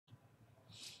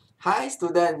Hi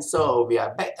students, so we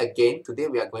are back again. Today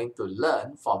we are going to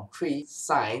learn from 3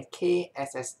 Science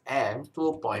KSSM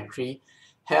 2.3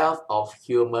 Health of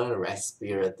Human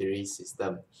Respiratory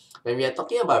System. When we are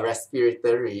talking about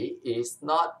respiratory, it's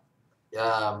not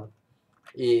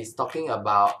it's talking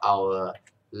about our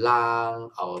lung,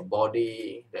 our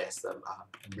body, there's some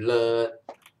blood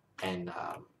and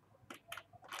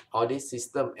all this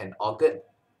system and organ.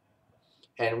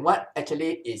 And what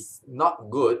actually is not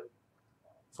good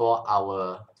for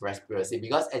our respiratory,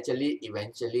 because actually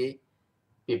eventually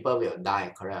people will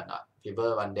die, correct or not?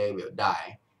 People one day will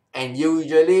die. And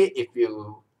usually if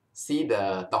you see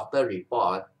the doctor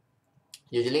report,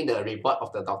 usually the report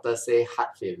of the doctor say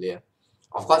heart failure.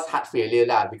 Of course heart failure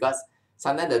lah, because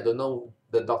sometimes they don't know,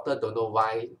 the doctor don't know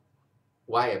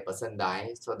why a person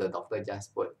dies, so the doctor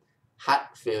just put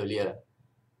heart failure,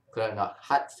 correct or not?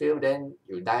 Heart fail, then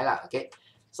you die lah, okay?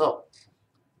 So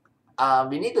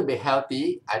we need to be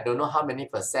healthy. I don't know how many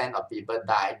percent of people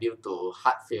die due to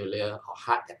heart failure or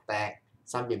heart attack.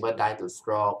 Some people die to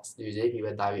strokes. Usually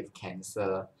people die with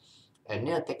cancer. And we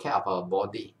need to take care of our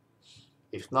body.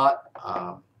 If not,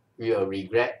 we will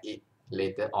regret it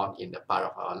later on in the part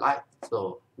of our life.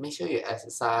 So make sure you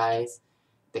exercise,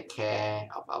 take care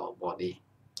of our body.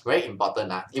 Very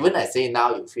important. Even I say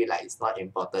now, you feel like it's not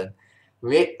important.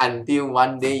 Wait until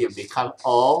one day you become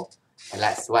old. And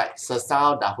that's why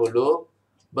sesal dahulu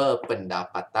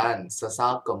berpendapatan,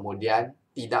 sesal kemudian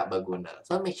tidak berguna.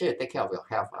 So make sure you take care of your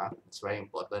health. It's very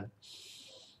important.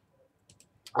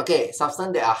 Okay,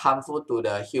 substances that are harmful to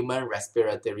the human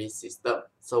respiratory system.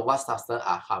 So what substances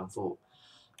are harmful?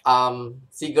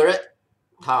 Cigarette,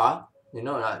 tar, you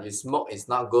know, you smoke is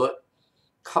not good.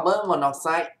 Carbon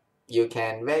monoxide,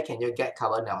 where can you get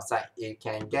carbon dioxide? You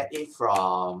can get it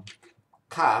from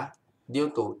car due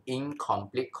to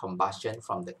incomplete combustion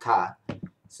from the car.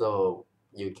 So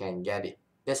you can get it.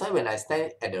 That's why when I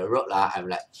stand at the road, I'm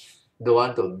like, don't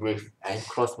want to breathe and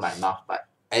close my mouth, but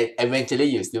eventually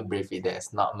you still breathe it.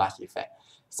 There's not much effect.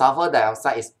 Sulfur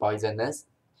dioxide is poisonous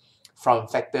from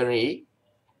factory.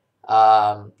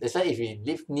 That's why if you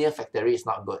live near factory, it's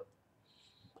not good.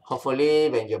 Hopefully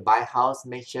when you buy house,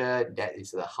 make sure that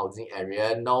is a housing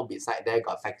area. No, beside there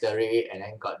got factory and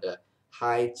then got the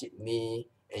high chimney,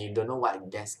 and you don't know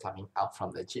what gas coming out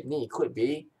from the chimney. It could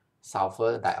be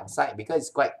sulfur dioxide, because it's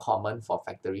quite common for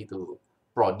factory to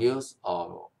produce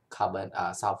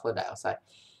sulfur dioxide.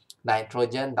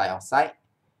 Nitrogen dioxide,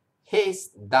 haze,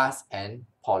 dust, and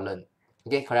pollen.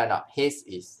 Okay, correct or not? Haze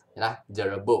is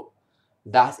durable.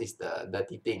 Dust is the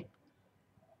dirty thing.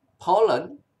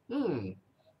 Pollen,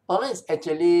 pollen is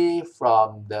actually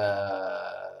from the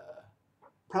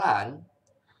plant.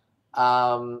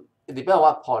 It depends on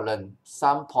what pollen.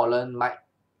 Some pollen might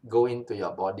go into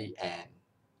your body and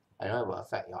I don't know, it will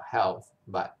affect your health,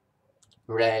 but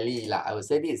rarely. I would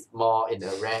say this is more in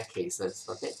the rare cases.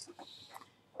 Okay.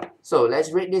 So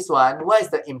let's read this one. What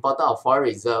is the importance of foreign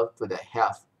reserve to the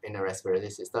health in the respiratory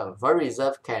system? Foreign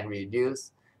reserve can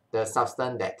reduce the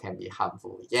substance that can be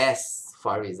harmful. Yes,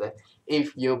 foreign reserve.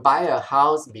 If you buy a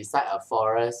house beside a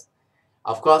forest,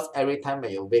 of course, every time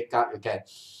when you wake up, you can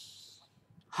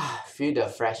feel the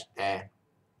fresh air.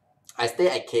 I stay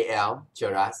at KL,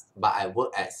 Cheras, but I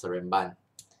work at Seremban.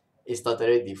 It's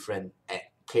totally different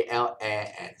at KL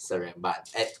air and Seremban.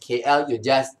 At KL, you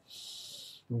just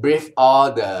breathe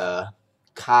all the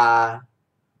carbon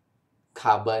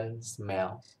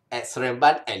smell. At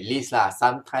Seremban, at least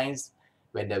sometimes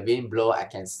when the wind blow, I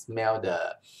can smell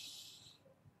the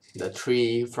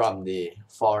tree from the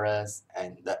forest,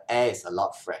 and the air is a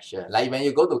lot fresher. Like when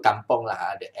you go to kampong,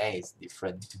 the air is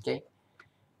different. Okay.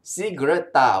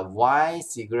 Cigarette tar. Why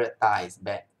cigarette tar is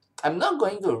bad? I'm not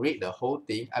going to read the whole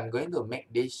thing. I'm going to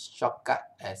make this shortcut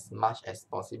as much as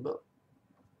possible.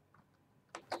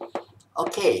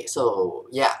 Okay, so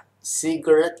yeah,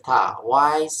 cigarette tar.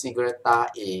 Why cigarette tar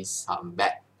is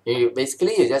bad?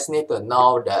 Basically, you just need to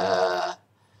know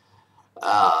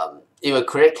it will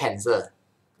create cancer.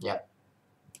 Yeah.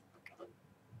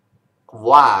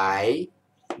 Why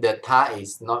the tar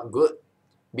is not good?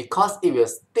 Because it will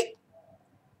stick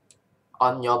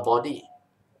on your body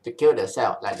to kill the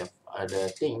cell, like the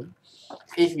thing.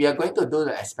 If we are going to do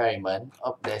the experiment,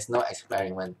 there's no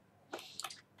experiment.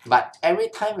 But every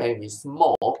time when we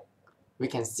smoke, we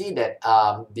can see that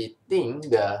the thing,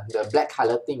 the black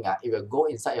color thing, it will go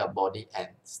inside your body and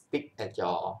stick at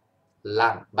your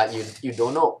lung. But you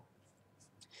don't know.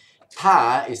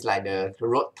 Tar is like the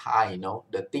road tar,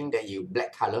 the thing that you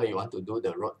black color, you want to do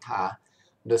the road tar.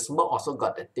 The smoke also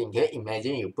got the thing. Can you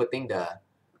imagine you putting the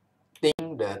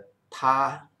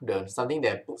tar, something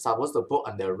they're supposed to put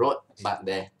on the road, but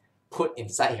they put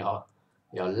inside your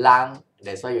your lung.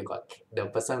 That's why the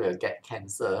person will get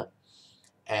cancer,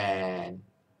 and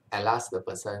at last the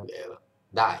person will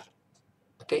die.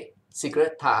 Okay,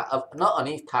 cigarette tar, not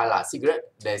only tar,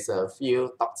 cigarette, there's a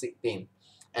few toxic things,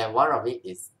 and one of it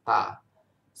is tar.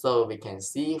 So we can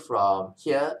see from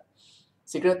here,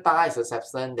 cigarette tar is a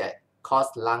substance that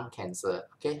cause lung cancer.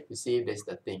 Okay, you see this is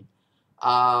the thing.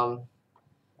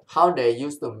 How they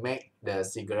used to make the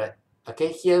cigarette.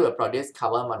 Okay, here we produce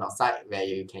carbon monoxide where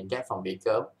you can get from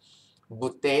vehicle,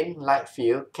 butane, light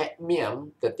fuel,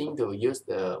 cadmium, the thing to use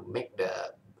to make the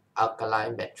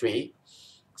alkaline battery,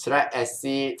 citric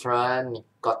acid,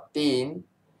 nicotine,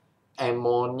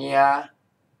 ammonia,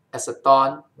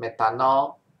 acetone,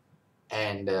 methanol,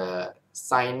 and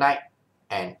cyanide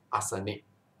and arsenic.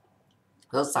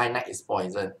 So cyanide is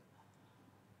poison.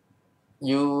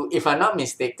 If I'm not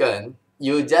mistaken,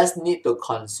 you just need to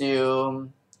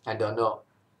consume, I don't know,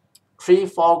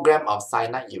 3-4 grams of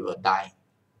cyanide, you will die.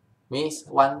 Means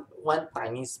one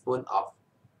tiny spoon of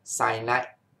cyanide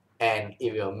and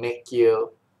it will make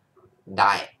you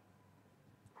die.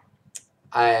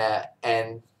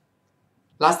 And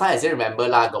last time I still remember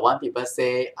got one people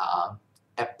say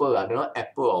apple, I don't know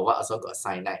apple or what also got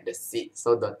cyanide, the seed,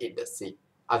 so don't eat the seed.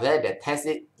 After that they test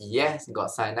it, yes got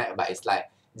cyanide, but it's like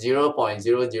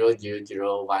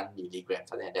 0.00001 milligram,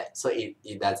 something like that. So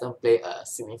it doesn't play a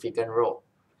significant role.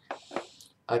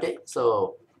 Okay,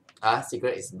 so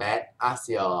cigarette is bad. Ask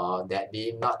your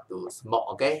daddy not to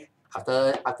smoke. Okay,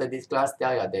 after this class,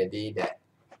 tell your daddy that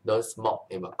don't smoke,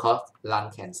 it will cause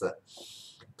lung cancer.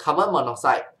 Carbon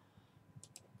monoxide.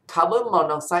 Carbon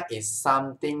monoxide is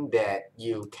something that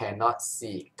you cannot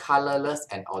see, colorless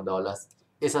and odorless.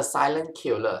 It's a silent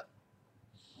killer.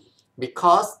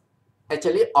 Because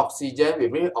actually oxygen, we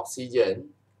breathe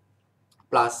oxygen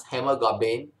plus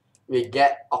hemoglobin, we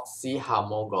get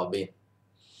oxyhemoglobin.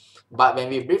 But when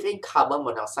we breathe in carbon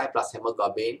monoxide plus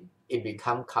hemoglobin, it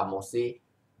becomes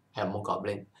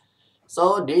carboxyhemoglobin.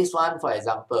 So this one, for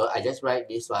example, I just write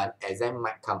this one, exam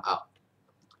might come out.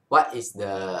 What is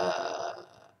the,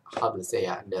 how to say,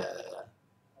 the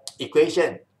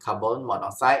equation? Carbon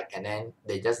monoxide, and then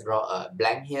they just draw a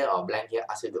blank here or blank here,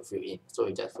 ask you to fill in. So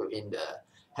you just fill in the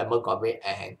hemoglobin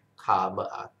and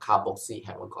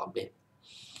carboxyhemoglobin.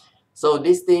 So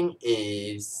this thing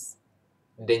is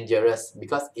dangerous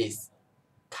because it's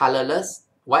colorless.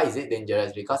 Why is it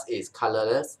dangerous? Because it's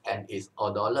colorless and it's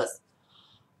odorless.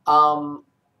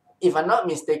 If I'm not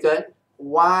mistaken,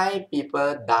 why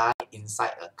people die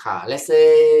inside a car? Let's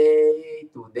say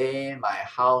today my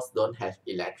house don't have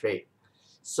electric,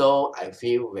 so I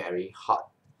feel very hot.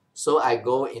 So I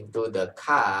go into the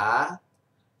car,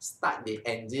 start the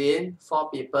engine,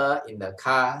 4 people in the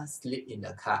car, sleep in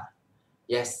the car.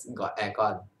 Yes, got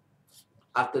aircon.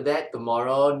 After that,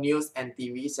 tomorrow, news and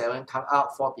TV7 come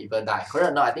out, 4 people die.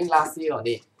 Correct or not? I think last year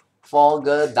only, 4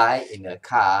 girls died in a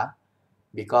car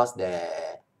because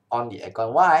they're on the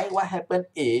aircon. Why? What happened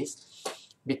is,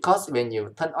 because when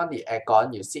you turn on the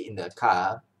aircon, you sit in the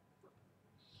car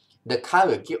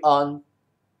will keep on,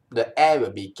 the air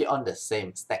will be keep on the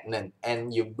same, stagnant.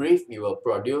 And you breathe, you will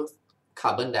produce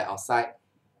carbon dioxide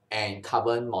and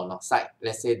carbon monoxide.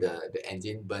 Let's say the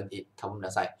engine burn it, carbon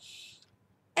dioxide.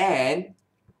 And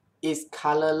it's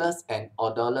colorless and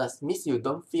odorless, means you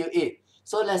don't feel it.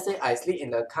 So let's say I sleep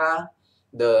in the car,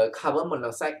 the carbon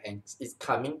monoxide is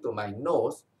coming to my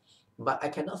nose, but I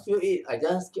cannot feel it. I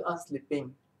just keep on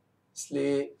sleeping.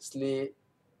 Sleep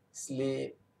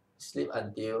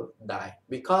until die.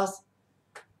 Because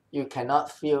you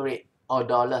cannot feel it.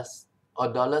 Odorless.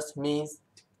 Odorless means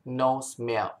no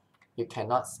smell. You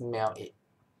cannot smell it.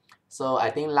 So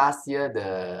I think last year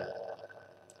the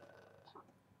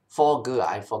 4 girls,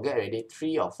 I forget already,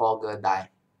 3 or 4 girls died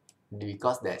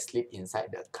because they sleep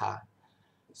inside the car.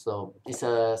 So it's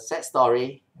a sad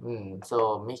story.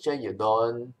 So make sure you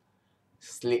don't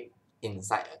sleep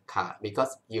inside a car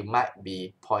because you might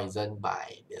be poisoned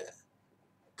by the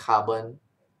carbon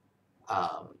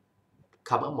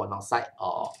monoxide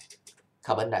or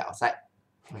carbon dioxide.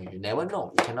 You never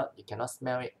know. You cannot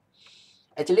smell it.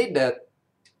 Actually, the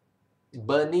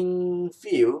burning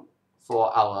fuel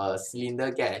for our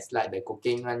cylinder gas, like the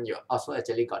cooking one, you also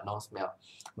actually got no smell.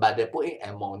 But they put in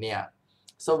ammonia.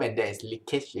 So when there is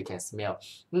leakage, you can smell.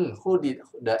 Who did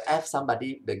the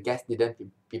gas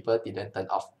people didn't turn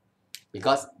off.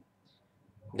 Because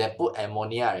they put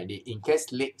ammonia already in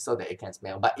case leak so that you can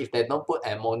smell. But if they don't put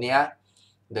ammonia,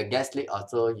 the gas leak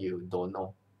also you don't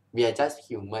know. We are just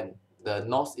human. The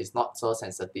nose is not so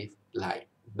sensitive like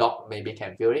dog maybe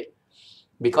can feel it.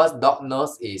 Because dog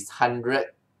nose is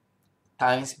 100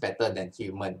 times better than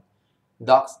human.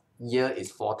 Dog's ear is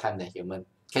 4 times than human.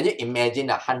 Can you imagine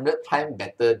 100 times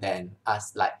better than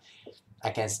us? Like,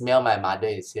 I can smell my mother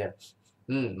is here.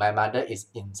 My mother is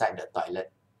inside the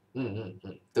toilet.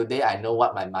 Today I know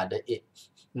what my mother eat.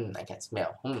 I can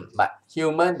smell. But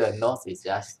human, the nose is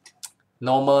just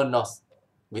normal nose.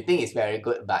 We think it's very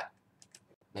good, but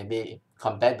maybe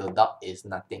compared to dog is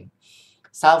nothing.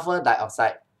 Sulfur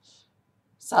dioxide.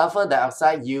 Sulfur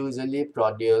dioxide usually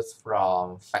produced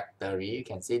from factory. You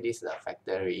can see this is a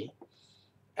factory.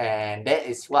 And that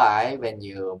is why when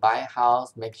you buy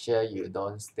house, make sure you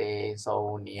don't stay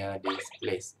so near this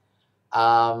place.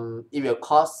 It will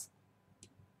cause,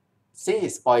 since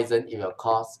it's poison, it will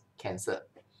cause cancer.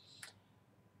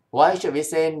 Why should we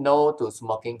say no to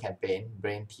smoking campaign?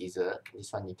 Brain teaser.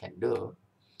 This one you can do.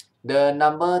 The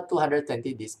number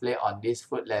 220 display on this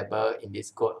food label in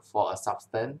this code for a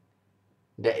substance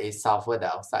that is sulfur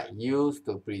dioxide used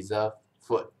to preserve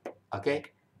food. Okay,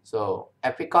 so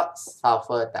apricot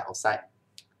sulfur dioxide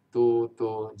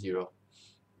 220.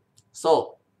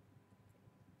 So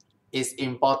it's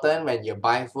important when you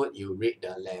buy food, you read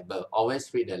the label.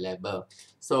 Always read the label.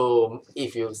 So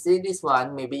if you see this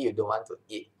one, maybe you don't want to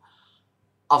eat.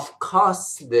 Of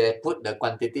course, they put the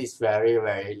quantity is very,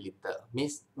 very little.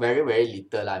 Means very, very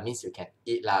little lah. Means you can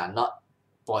eat lah. Not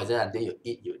poison until you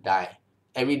eat, you die.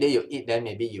 Every day you eat, then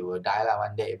maybe you will die lah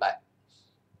one day. But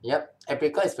yep,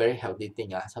 apricot is very healthy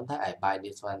thing. Sometimes I buy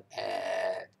this one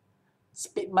and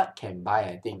Speedmart can buy,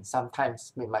 I think.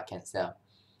 Sometimes Speedmart can sell.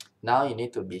 Now you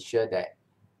need to be sure that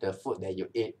the food that you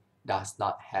eat does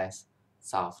not have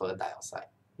sulfur dioxide.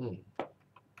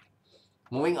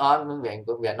 Moving on,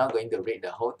 we are not going to read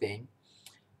the whole thing.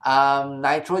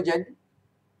 Nitrogen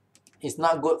is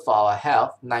not good for our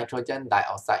health. Nitrogen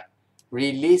dioxide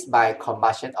released by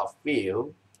combustion of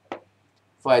fuel.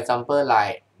 For example,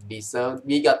 like diesel.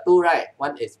 We got two, right?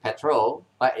 One is petrol,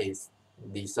 one is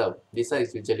diesel. Diesel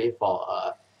is usually for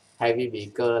a heavy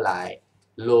vehicle like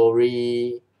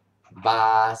lorry,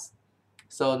 bus.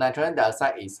 So nitrogen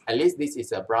dioxide is, at least this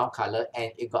is a brown color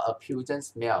and it got a pungent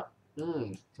smell.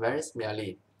 Very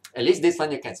smelly. At least this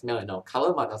one you can smell,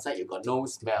 Carbon monoxide you got no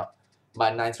smell.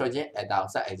 But nitrogen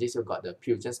dioxide, at least you got the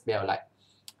pungent smell, like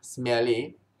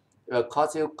smelly. It will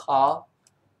cause you cough,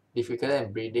 difficulty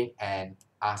in breathing, and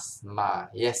asthma.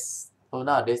 Yes. So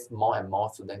nowadays more and more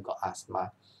students got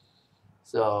asthma.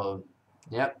 So,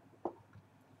 yep.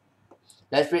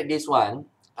 Let's read this one.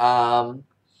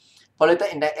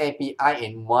 Pollutant index API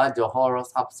in Muar Johor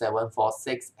rose up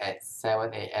 746 at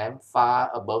 7 a.m., far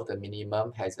above the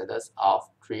minimum hazardous of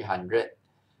 300.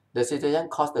 The situation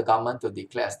caused the government to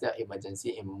declare a state of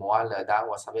emergency in Muar. Ladakh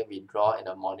was having withdrawal in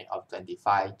the morning of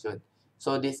 25 June.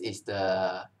 So this is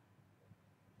the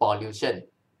pollution.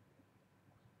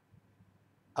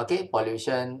 Okay,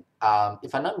 pollution.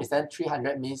 If I'm not mistaken,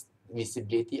 300 means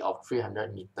visibility of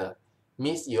 300 meters.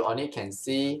 Means you only can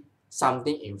see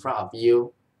something in front of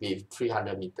you with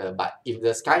 300 meters. But if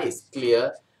the sky is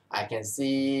clear, I can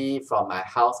see from my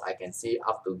house, I can see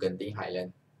up to Genting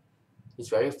Highland. It's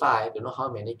very far. I don't know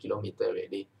how many kilometers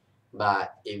already.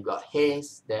 But if got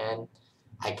haze, then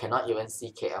I cannot even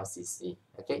see KLCC.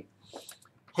 Okay.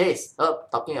 Haze.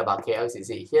 Talking about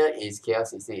KLCC. Here is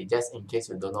KLCC. Just in case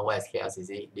you don't know where is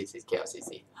KLCC, this is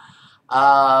KLCC.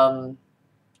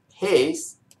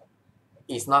 Haze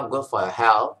is not good for your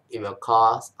health. It will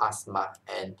cause asthma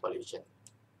and pollution.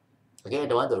 Okay, I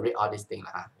don't want to read all these things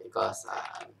because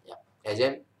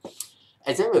exam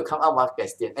will come out one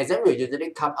question. Exam will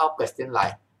usually come out question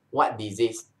like what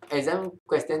disease. Exam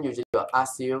question usually will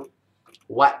ask you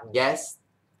what gas,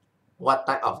 what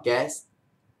type of gas,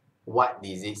 what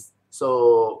disease.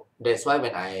 So that's why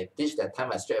when I teach that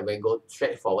time, I straight away go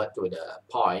straight forward to the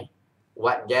point.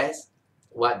 What gas,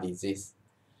 what disease.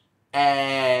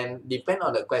 And depend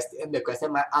on the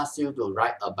question might ask you to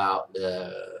write about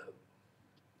the,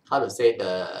 how to say,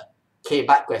 the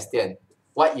K-BAT question.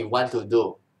 What you want to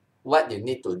do, what you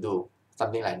need to do,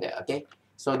 something like that, okay?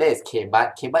 So that is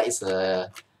K-BAT. K-BAT is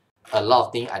a lot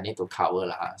of things I need to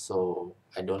cover. So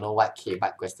I don't know what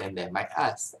K-BAT question they might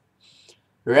ask.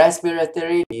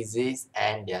 Respiratory disease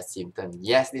and their symptoms.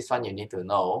 Yes, this one you need to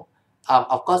know.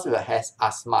 Of course, we will have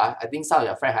asthma. I think some of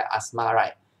your friends have asthma,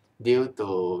 right? Due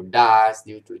to dust,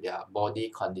 due to their body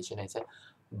condition, etc.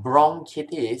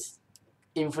 Bronchitis,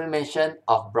 inflammation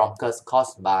of bronchus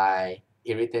caused by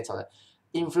irritants.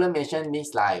 Inflammation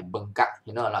means like bengkak,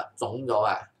 like 肿瘤.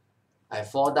 I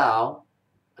fall down,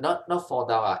 not fall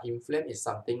down. Inflame is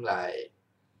something like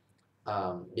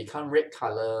become red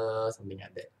color, something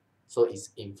like that. So it's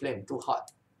inflamed, too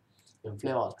hot.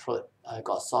 Inflamed of throat. I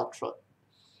got sore throat.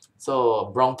 So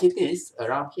bronchitis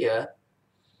around here.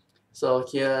 So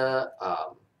here,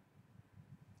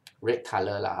 red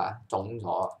color 啦嚇，腫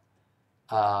咗。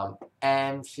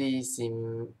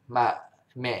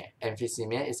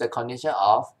Emphysema is a condition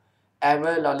of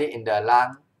alveoli in the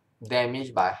lung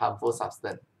damaged by harmful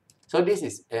substance. So this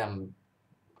is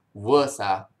worse.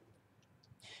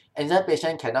 And the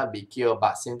patient cannot be cured,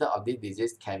 but symptoms of this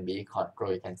disease can be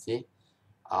controlled. You can see.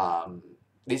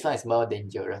 This one is more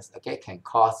dangerous. Okay, can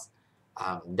cause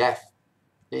death.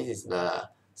 This is the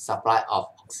supply of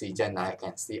oxygen. Now you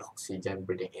can see oxygen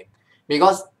breathing in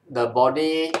because the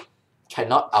body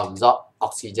cannot absorb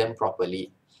oxygen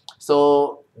properly.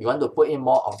 So you want to put in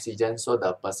more oxygen so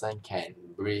the person can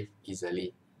breathe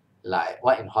easily. Like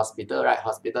what in hospital, right?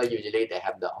 Hospital usually they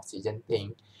have the oxygen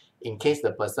thing. In case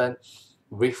the person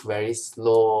breathe very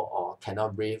slow or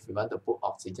cannot breathe, we want to put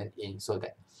oxygen in so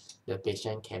that the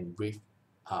patient can breathe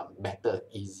better,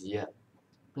 easier.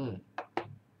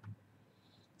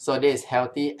 So this is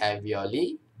healthy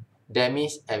alveoli,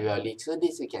 damaged alveoli. So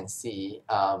this you can see,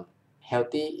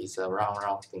 healthy is a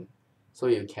round thing. So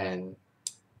you can,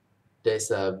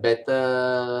 there's a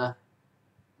better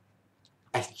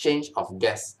exchange of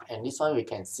gas. And this one we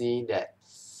can see that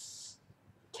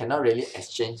cannot really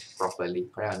exchange properly,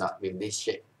 correct or not, with this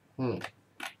shape.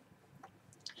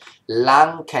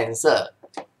 Lung cancer.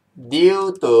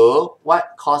 Due to what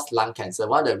caused lung cancer?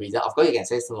 One of the reasons, of course, you can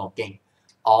say smoking,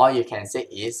 or you can say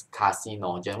is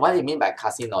carcinogen. What do you mean by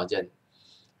carcinogen?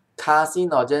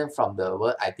 Carcinogen from the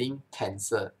word, I think,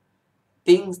 cancer.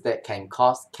 Things that can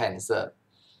cause cancer.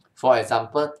 For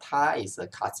example, tar is a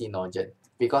carcinogen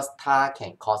because tar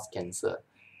can cause cancer.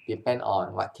 Depend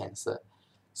on what cancer.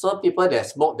 So people that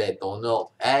smoke, they don't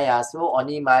know. Smoke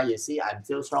only you see, I'm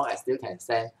still strong, I still can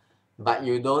stand. But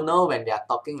you don't know when they are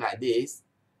talking like this,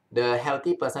 the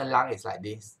healthy person lung is like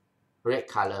this, red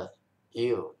color,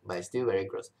 ew, but it's still very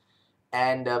gross.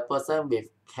 And the person with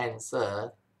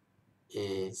cancer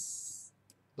is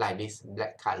like this,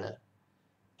 black color.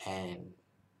 And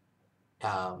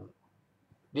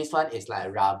this one is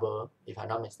like rubber, if I'm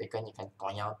not mistaken, you can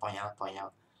toyang.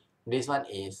 This one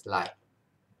is like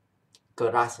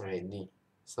keras already.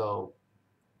 So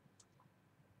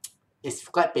it's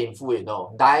quite painful, you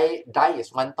know. Die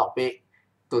is one topic.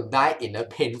 To die in a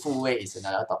painful way is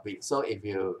another topic. So if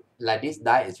you like this,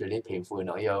 die is really painful, you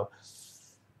know. You'll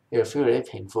feel really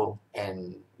painful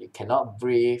and you cannot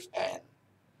breathe and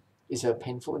it's a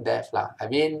painful death lah. I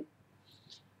mean,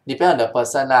 depend on the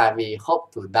person lah. We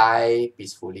hope to die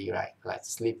peacefully, right? Like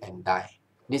sleep and die.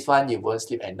 This one you won't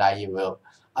sleep and die. You will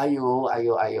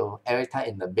ayo. Every time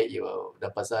in the bed, the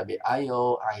person will be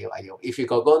ayo. If you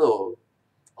go to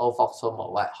old folks home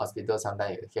or what hospital,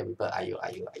 sometimes you hear people ayo.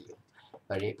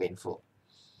 Very painful.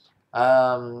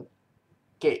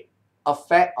 Okay,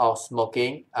 effect of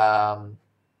smoking.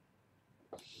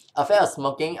 Effect of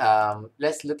smoking.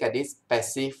 Let's look at this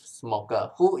passive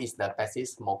smoker. Who is the passive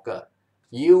smoker?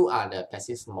 You are the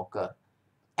passive smoker.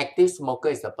 Active smoker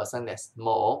is the person that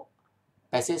smoke.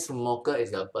 Passive smoker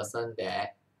is the person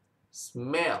that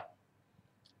smell.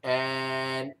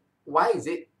 And why is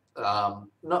it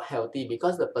not healthy?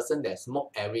 Because the person that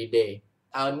smoke every day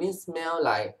only smell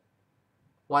like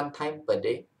one time per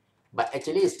day. But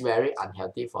actually it's very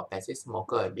unhealthy for passive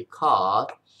smoker because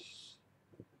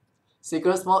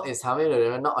cigarette smoke is something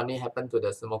that not only happen to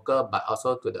the smoker but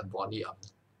also to the body.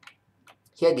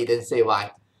 Here didn't say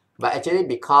why, but actually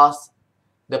because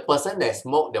the person that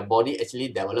smoke, the body actually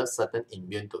develops certain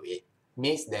immune to it.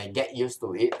 Means they get used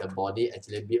to it, the body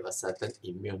actually build a certain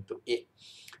immune to it.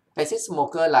 Passive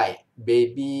smoker like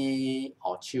baby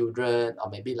or children or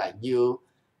maybe like you,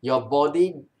 your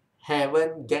body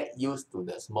haven't get used to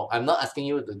the smoke. I'm not asking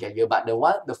you to get used, but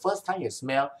the first time you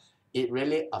smell, it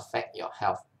really affect your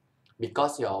health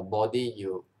because your body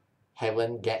you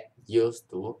haven't get used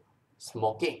to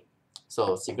smoking.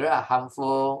 So cigarettes are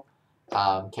harmful,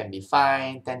 can be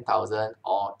fined 10,000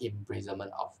 or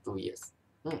imprisonment of 2 years.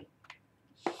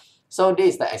 So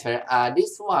this is the experience.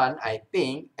 This one I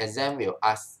think exam will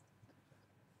ask.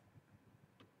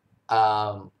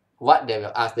 What they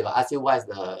will ask you what is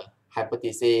the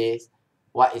hypothesis,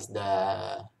 what is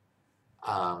the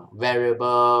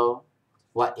variable,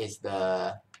 what is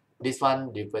the, this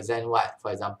one represent what.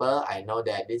 For example, I know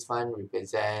that this one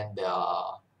represent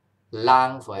the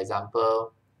lung, for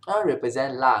example. Not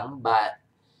represent lung, but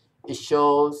it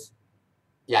shows,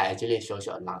 yeah, actually it shows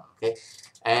your lung. Okay,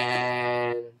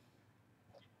 and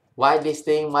why this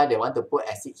thing, why they want to put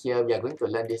acid here, we are going to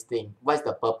learn this thing. What is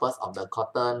the purpose of the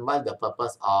cotton, what is the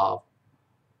purpose of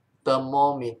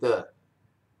thermometer?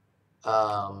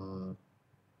 That's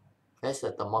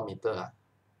a thermometer.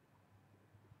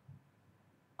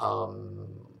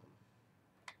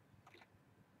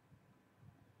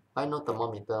 Why no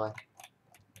thermometer?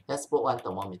 Let's put one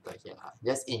thermometer here.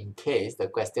 Just in case the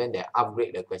question, they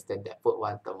upgrade the question, they put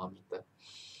one thermometer.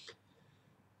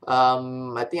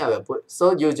 I think I will put,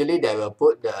 so usually they will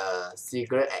put the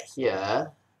cigarette at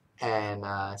here,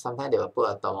 and sometimes they will put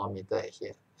a thermometer at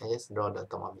here. I just draw the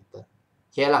thermometer.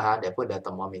 Here lah, they put the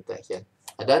thermometer here.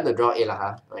 I don't have to draw it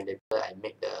lah, when later I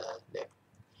make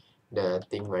the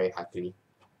thing very ugly.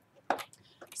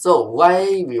 So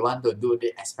why we want to do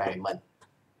the experiment?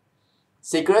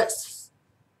 Cigarettes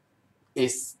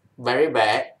is very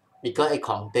bad because it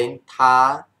contains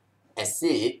tar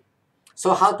acid.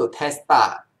 So how to test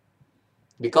tar?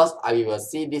 Because I will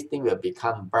see this thing will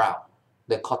become brown.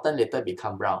 The cotton later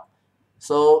become brown.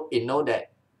 So you know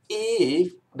that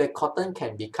if the cotton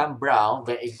can become brown,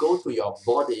 when it go to your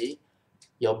body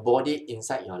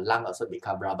inside your lung also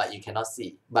become brown, but you cannot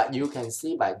see. But you can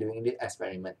see by doing this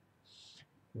experiment.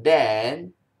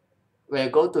 Then when you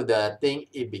go to the thing,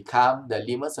 it become the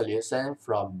lemon solution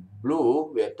from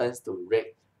blue will turns to red,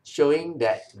 showing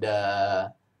that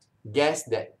the gas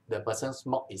that the person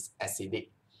smoke is acidic.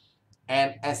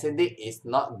 And acidic is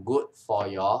not good for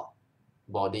your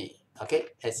body. Okay,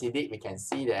 acidic, we can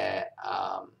see that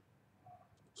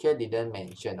here didn't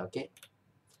mention. Okay,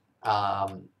 I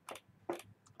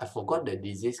forgot the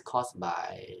disease caused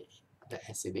by the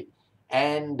acidic.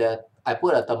 And I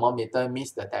put a thermometer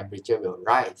means the temperature will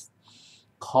rise,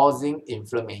 causing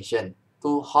inflammation.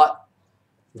 Too hot,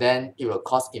 then it will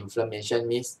cause inflammation,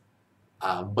 means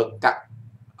bengkak.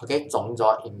 Okay, 肿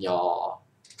咗 in your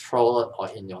throat or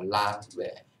in your lungs,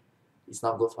 where it's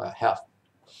not good for your health.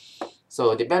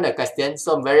 So depend on the question.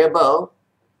 So variable,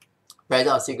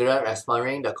 pressure of cigarette,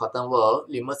 respiring the cotton wool,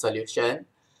 lemon solution,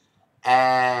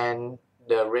 and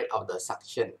the rate of the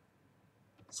suction.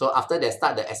 So after they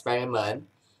start the experiment,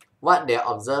 what they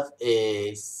observe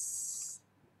is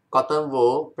cotton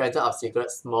wool, pressure of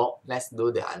cigarette smoke. Let's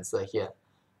do the answer here.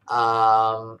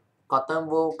 Cotton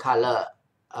wool color,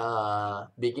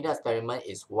 beginning experiment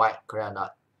is white, correct or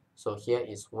not? So here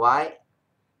is white,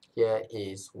 here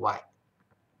is white.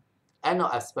 End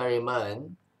of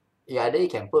experiment, either you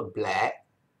can put black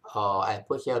or I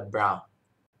put here brown,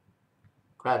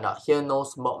 correct or not? Here no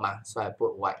smoke, so I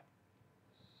put white.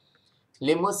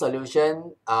 Lemon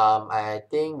solution, I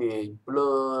think we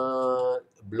blue,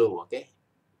 okay?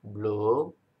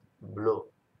 Blue.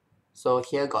 So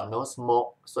here got no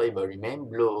smoke, so it will remain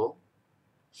blue.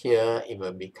 Here it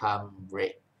will become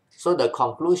red. So the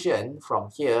conclusion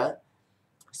from here,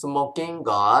 smoking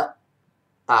got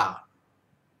tar.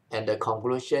 And the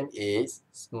conclusion is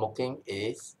smoking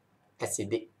is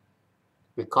acidic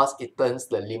because it turns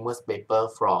the litmus paper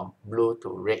from blue to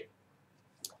red.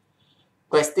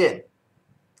 Question.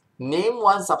 Name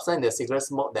one substance in the cigarette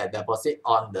smoke that deposit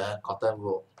on the cotton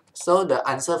wool. So the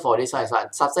answer for this one is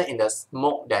what? Substance in the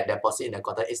smoke that deposit in the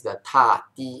cotton is the tar,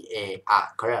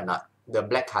 T-A-R, correct or not? The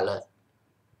black color.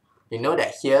 You know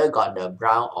that here got the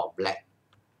brown or black.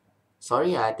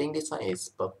 Sorry, I think this one is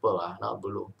purple, not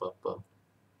blue, purple.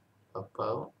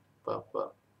 Purple.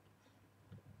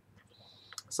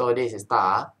 So this is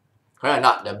tar, correct or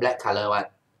not? The black color one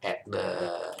at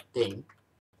the thing.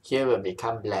 Here will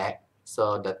become black.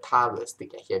 So the tar will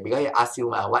stick at here. Because he asked you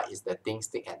what is the thing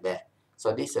stick at there.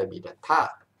 So this will be the tar.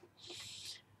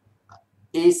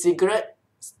 Is cigarette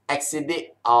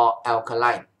acidic or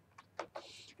alkaline?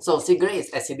 So cigarette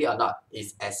is acidic or not?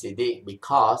 It's acidic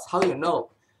because, how you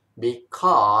know?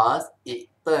 Because it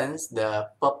turns the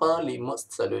purple litmus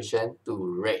solution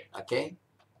to red. Okay?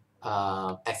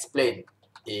 Explain.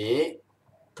 It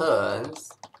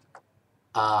turns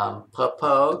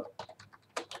purple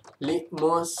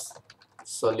litmus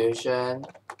solution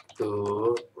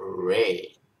to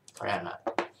red. Correct or not?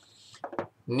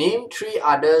 Name 3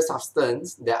 other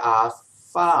substances that are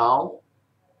found,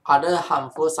 other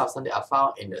harmful substances that are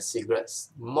found in the cigarette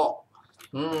smoke.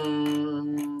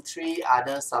 3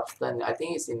 other substances. I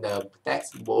think it's in the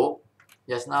textbook.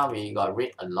 Just now we got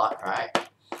read a lot, right?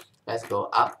 Let's go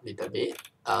up a little bit.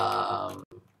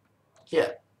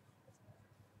 Here.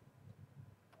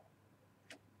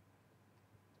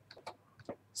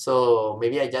 So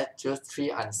maybe I just choose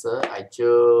 3 answers. I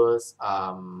choose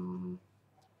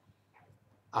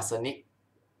arsenic,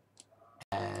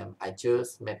 and I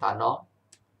choose methanol,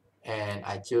 and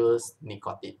I choose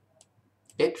nicotine.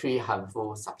 Okay, 3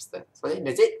 harmful substances. Okay,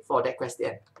 that's it for that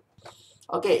question.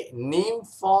 Okay, name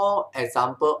 4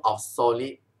 examples of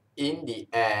solid in the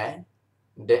air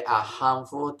that are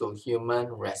harmful to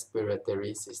human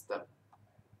respiratory system.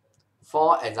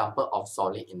 4 examples of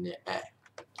solid in the air.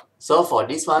 So for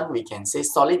this one, we can say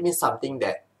solid means something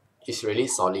that is really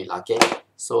solid. Okay,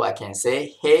 so I can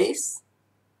say haze,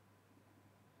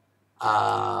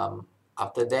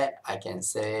 After that, I can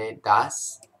say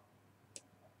dust,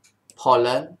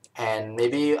 pollen, and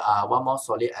maybe one more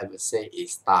solid I would say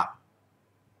is tar.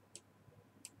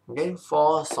 Okay,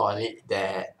 4 solid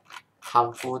that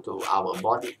harmful to our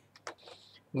body.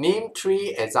 Name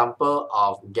 3 examples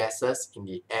of gases in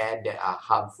the air that are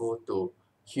harmful to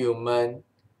human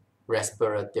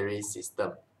respiratory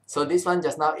system. So this one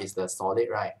just now is the solid,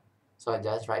 right? So I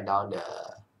just write down the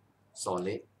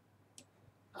solid,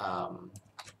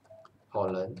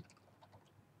 pollen,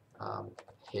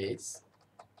 haze,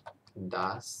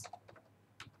 dust,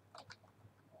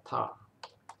 tar.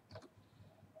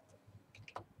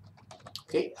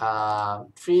 Okay,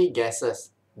 3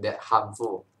 gases that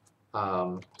harmful.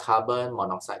 Carbon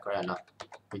monoxide, correct or not?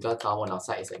 Because carbon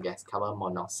monoxide is a gas. Carbon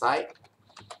monoxide,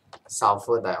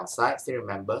 sulfur dioxide, still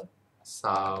remember?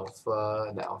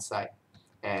 Sulfur dioxide.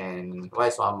 And what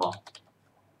is one more?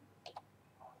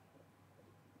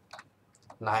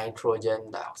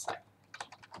 Nitrogen dioxide.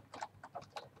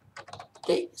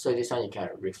 Okay, so this one you can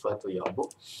refer to your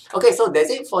book. Okay, so that's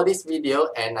it for this video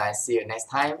and I see you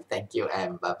next time. Thank you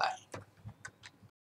and bye-bye.